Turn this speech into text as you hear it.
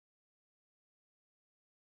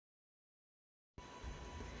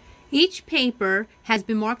Each paper has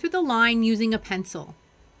been marked with a line using a pencil.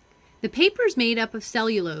 The paper is made up of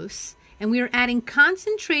cellulose, and we are adding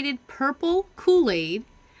concentrated purple Kool-Aid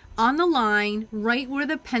on the line right where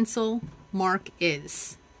the pencil mark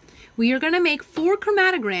is. We are going to make 4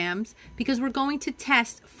 chromatograms because we're going to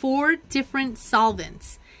test 4 different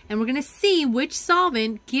solvents, and we're going to see which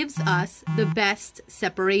solvent gives us the best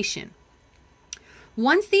separation.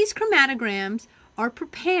 Once these chromatograms are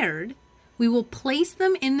prepared, we will place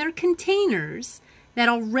them in their containers that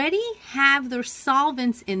already have their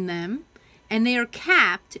solvents in them, and they are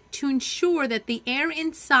capped to ensure that the air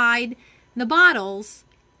inside the bottles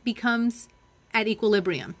becomes at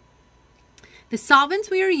equilibrium. The solvents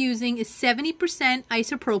we are using is 70%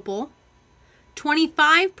 isopropyl,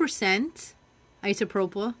 25%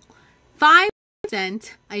 isopropyl, 5%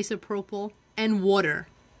 isopropyl, and water.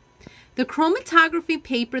 The chromatography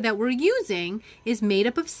paper that we're using is made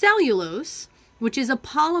up of cellulose, which is a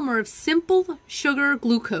polymer of simple sugar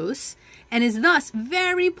glucose, and is thus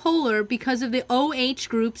very polar because of the OH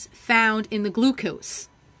groups found in the glucose.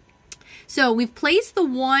 So we've placed the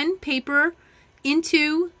one paper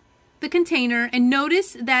into the container, and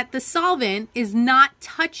notice that the solvent is not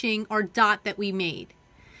touching our dot that we made.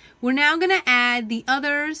 We're now going to add the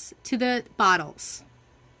others to the bottles.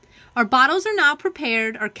 Our bottles are now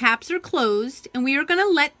prepared, our caps are closed, and we are going to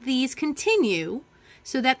let these continue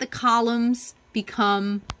so that the columns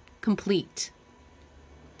become complete.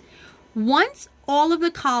 Once all of the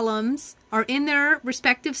columns are in their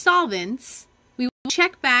respective solvents, we will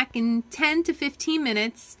check back in 10 to 15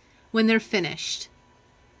 minutes when they're finished.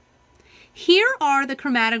 Here are the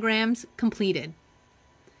chromatograms completed.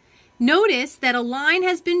 Notice that a line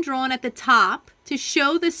has been drawn at the top to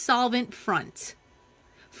show the solvent front.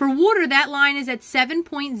 For water, that line is at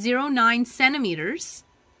 7.09 centimeters.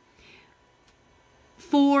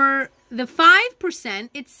 For the 5%,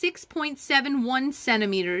 it's 6.71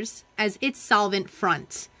 centimeters as its solvent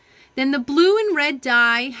front. Then the blue and red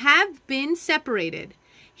dye have been separated.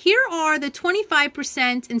 Here are the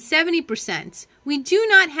 25% and 70%. We do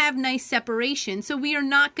not have nice separation, so we are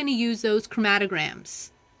not going to use those chromatograms.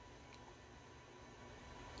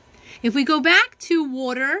 If we go back to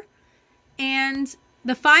water and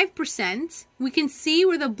the 5%, we can see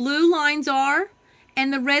where the blue lines are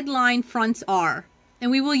and the red line fronts are. And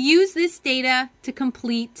we will use this data to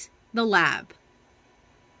complete the lab.